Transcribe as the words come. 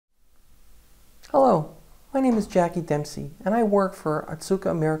Hello, my name is Jacki Dempsey, and I work for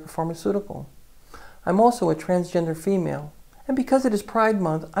Otsuka-American Pharmaceutical. I'm also a transgender female, and because it is Pride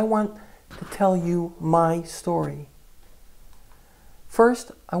Month, I want to tell you my story.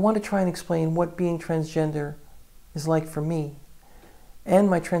 First, I want to try and explain what being transgender is like for me, and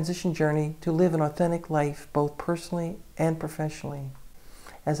my transition journey to live an authentic life both personally and professionally.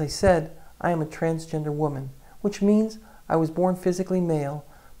 As I said, I am a transgender woman, which means I was born physically male,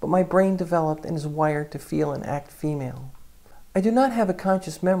 but my brain developed and is wired to feel and act female. I do not have a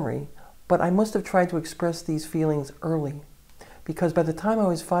conscious memory, but I must have tried to express these feelings early, because by the time I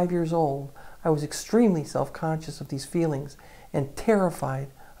was 5 years old, I was extremely self-conscious of these feelings and terrified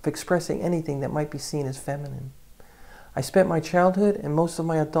of expressing anything that might be seen as feminine. I spent my childhood and most of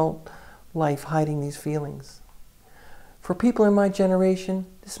my adult life hiding these feelings. For people in my generation,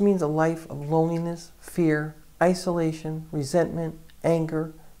 this means a life of loneliness, fear, isolation, resentment,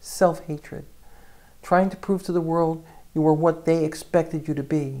 anger, self-hatred, trying to prove to the world you were what they expected you to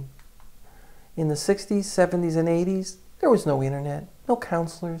be. In the 60s, 70s, and 80s, there was no internet, no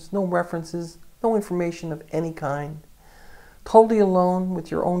counselors, no references, no information of any kind. Totally alone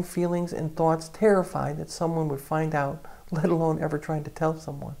with your own feelings and thoughts, terrified that someone would find out, let alone ever trying to tell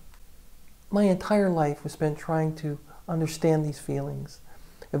someone. My entire life was spent trying to understand these feelings,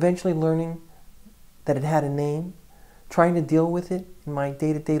 eventually learning that it had a name, trying to deal with it in my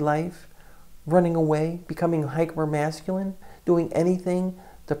day-to-day life, running away, becoming hyper-masculine, doing anything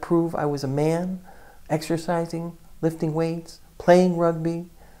to prove I was a man, exercising, lifting weights, playing rugby,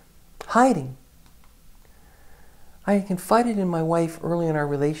 hiding. I had confided in my wife early in our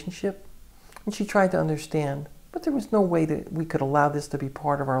relationship, and she tried to understand, but there was no way that we could allow this to be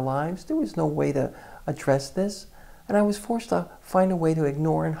part of our lives. There was no way to address this, and I was forced to find a way to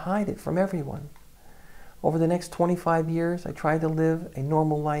ignore and hide it from everyone. Over the next 25 years, I tried to live a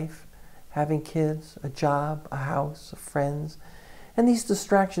normal life, having kids, a job, a house, friends, and these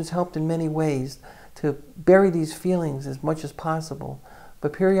distractions helped in many ways to bury these feelings as much as possible,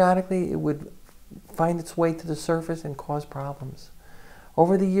 but periodically it would find its way to the surface and cause problems.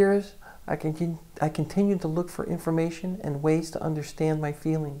 Over the years, I continued to look for information and ways to understand my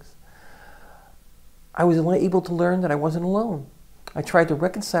feelings. I was able to learn that I wasn't alone. I tried to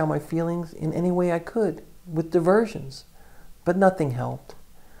reconcile my feelings in any way I could, with diversions, but nothing helped.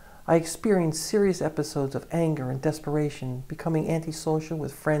 I experienced serious episodes of anger and desperation, becoming antisocial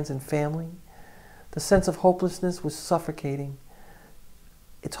with friends and family. The sense of hopelessness was suffocating.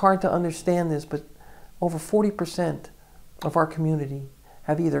 It's hard to understand this, but over 40% of our community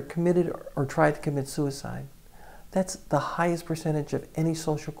have either committed or tried to commit suicide. That's the highest percentage of any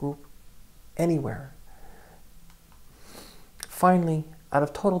social group anywhere. Finally, out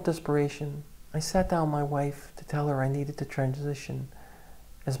of total desperation, I sat down with my wife to tell her I needed to transition,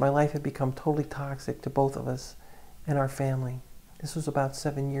 as my life had become totally toxic to both of us and our family. This was about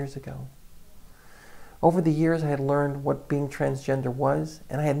 7 years ago. Over the years, I had learned what being transgender was,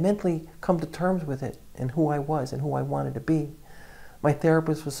 and I had mentally come to terms with it and who I was and who I wanted to be. My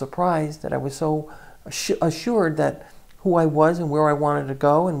therapist was surprised that I was so assured that who I was and where I wanted to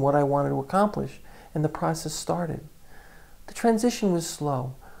go and what I wanted to accomplish, and the process started. The transition was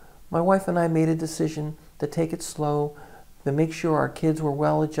slow. My wife and I made a decision to take it slow, to make sure our kids were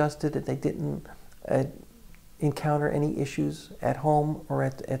well adjusted, that they didn't encounter any issues at home or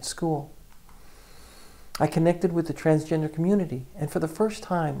at school. I connected with the transgender community, and for the first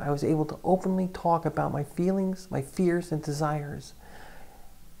time, I was able to openly talk about my feelings, my fears, and desires.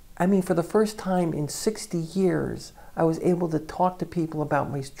 I mean, for the first time in 60 years, I was able to talk to people about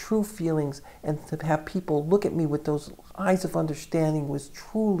my true feelings, and to have people look at me with those eyes of understanding was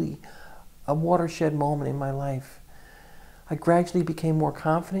truly a watershed moment in my life. I gradually became more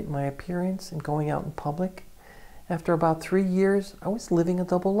confident in my appearance and going out in public. After about 3 years, I was living a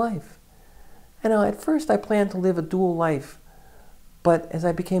double life. And at first I planned to live a dual life, but as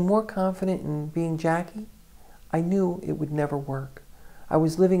I became more confident in being Jacki, I knew it would never work. I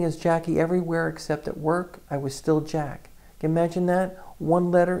was living as Jacki everywhere except at work. I was still Jack. Can you imagine that?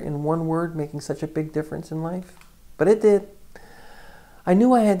 One letter in one word making such a big difference in life? But it did. I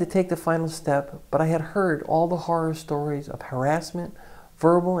knew I had to take the final step, but I had heard all the horror stories of harassment,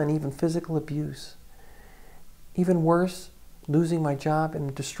 verbal and even physical abuse. Even worse, losing my job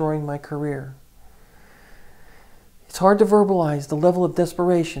and destroying my career. It's hard to verbalize the level of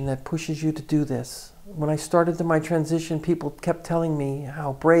desperation that pushes you to do this. When I started my transition, people kept telling me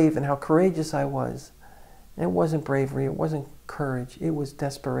how brave and how courageous I was. And it wasn't bravery, it wasn't courage, it was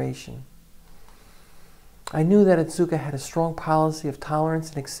desperation. I knew that Otsuka had a strong policy of tolerance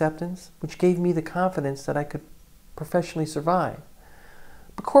and acceptance, which gave me the confidence that I could professionally survive.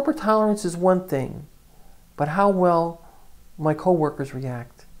 But corporate tolerance is one thing, but how well my coworkers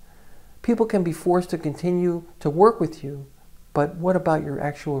react. People can be forced to continue to work with you, but what about your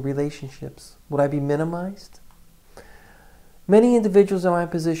actual relationships? Would I be minimized? Many individuals in my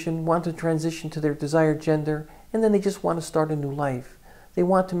position want to transition to their desired gender, and then they just want to start a new life. They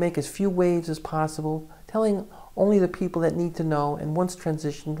want to make as few waves as possible, telling only the people that need to know, and once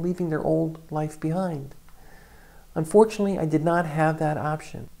transitioned, leaving their old life behind. Unfortunately, I did not have that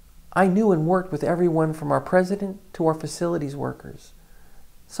option. I knew and worked with everyone from our president to our facilities workers.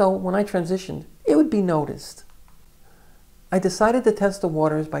 So when I transitioned, it would be noticed. I decided to test the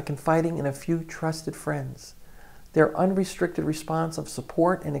waters by confiding in a few trusted friends. Their unrestricted response of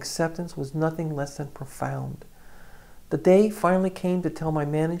support and acceptance was nothing less than profound. The day finally came to tell my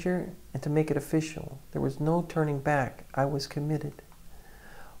manager and to make it official. There was no turning back. I was committed.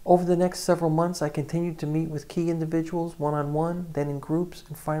 Over the next several months, I continued to meet with key individuals one-on-one, then in groups,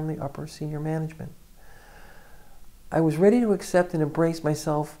 and finally upper senior management. I was ready to accept and embrace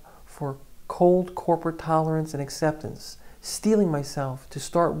myself for cold corporate tolerance and acceptance, steeling myself to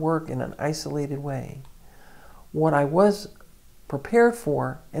start work in an isolated way. What I was prepared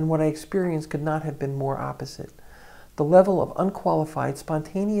for and what I experienced could not have been more opposite. The level of unqualified,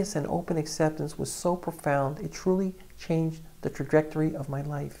 spontaneous, and open acceptance was so profound, it truly changed the trajectory of my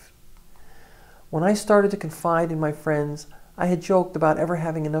life. When I started to confide in my friends, I had joked about ever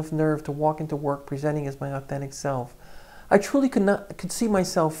having enough nerve to walk into work presenting as my authentic self. I truly could see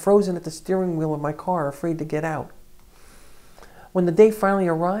myself frozen at the steering wheel of my car, afraid to get out. When the day finally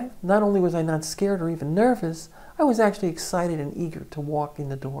arrived, not only was I not scared or even nervous, I was actually excited and eager to walk in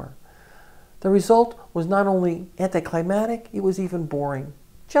the door. The result was not only anticlimactic, it was even boring.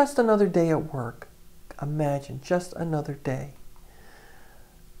 Just another day at work. Imagine, just another day.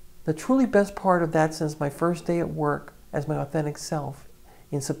 The truly best part of that, since my first day at work as my authentic self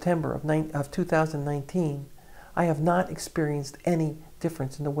in September of 2019, I have not experienced any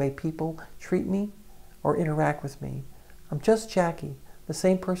difference in the way people treat me or interact with me. I'm just Jacki, the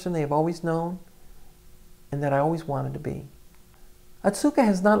same person they have always known and that I always wanted to be. Otsuka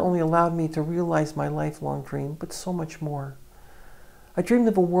has not only allowed me to realize my lifelong dream, but so much more. I dreamed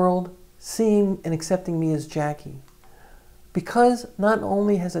of a world seeing and accepting me as Jacki. Because not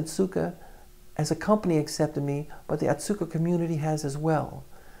only has Otsuka as a company accepted me, but the Otsuka community has as well.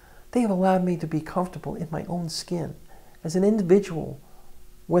 They have allowed me to be comfortable in my own skin as an individual,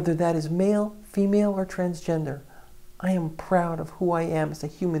 whether that is male, female, or transgender. I am proud of who I am as a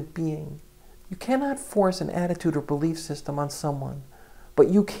human being. You cannot force an attitude or belief system on someone, but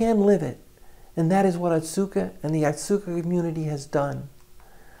you can live it. And that is what Otsuka and the Otsuka community has done.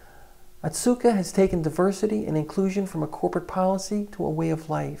 Otsuka has taken diversity and inclusion from a corporate policy to a way of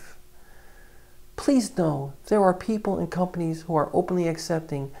life. Please know there are people and companies who are openly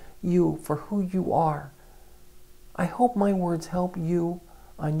accepting you for who you are. I hope my words help you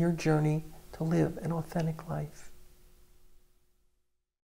on your journey to live an authentic life.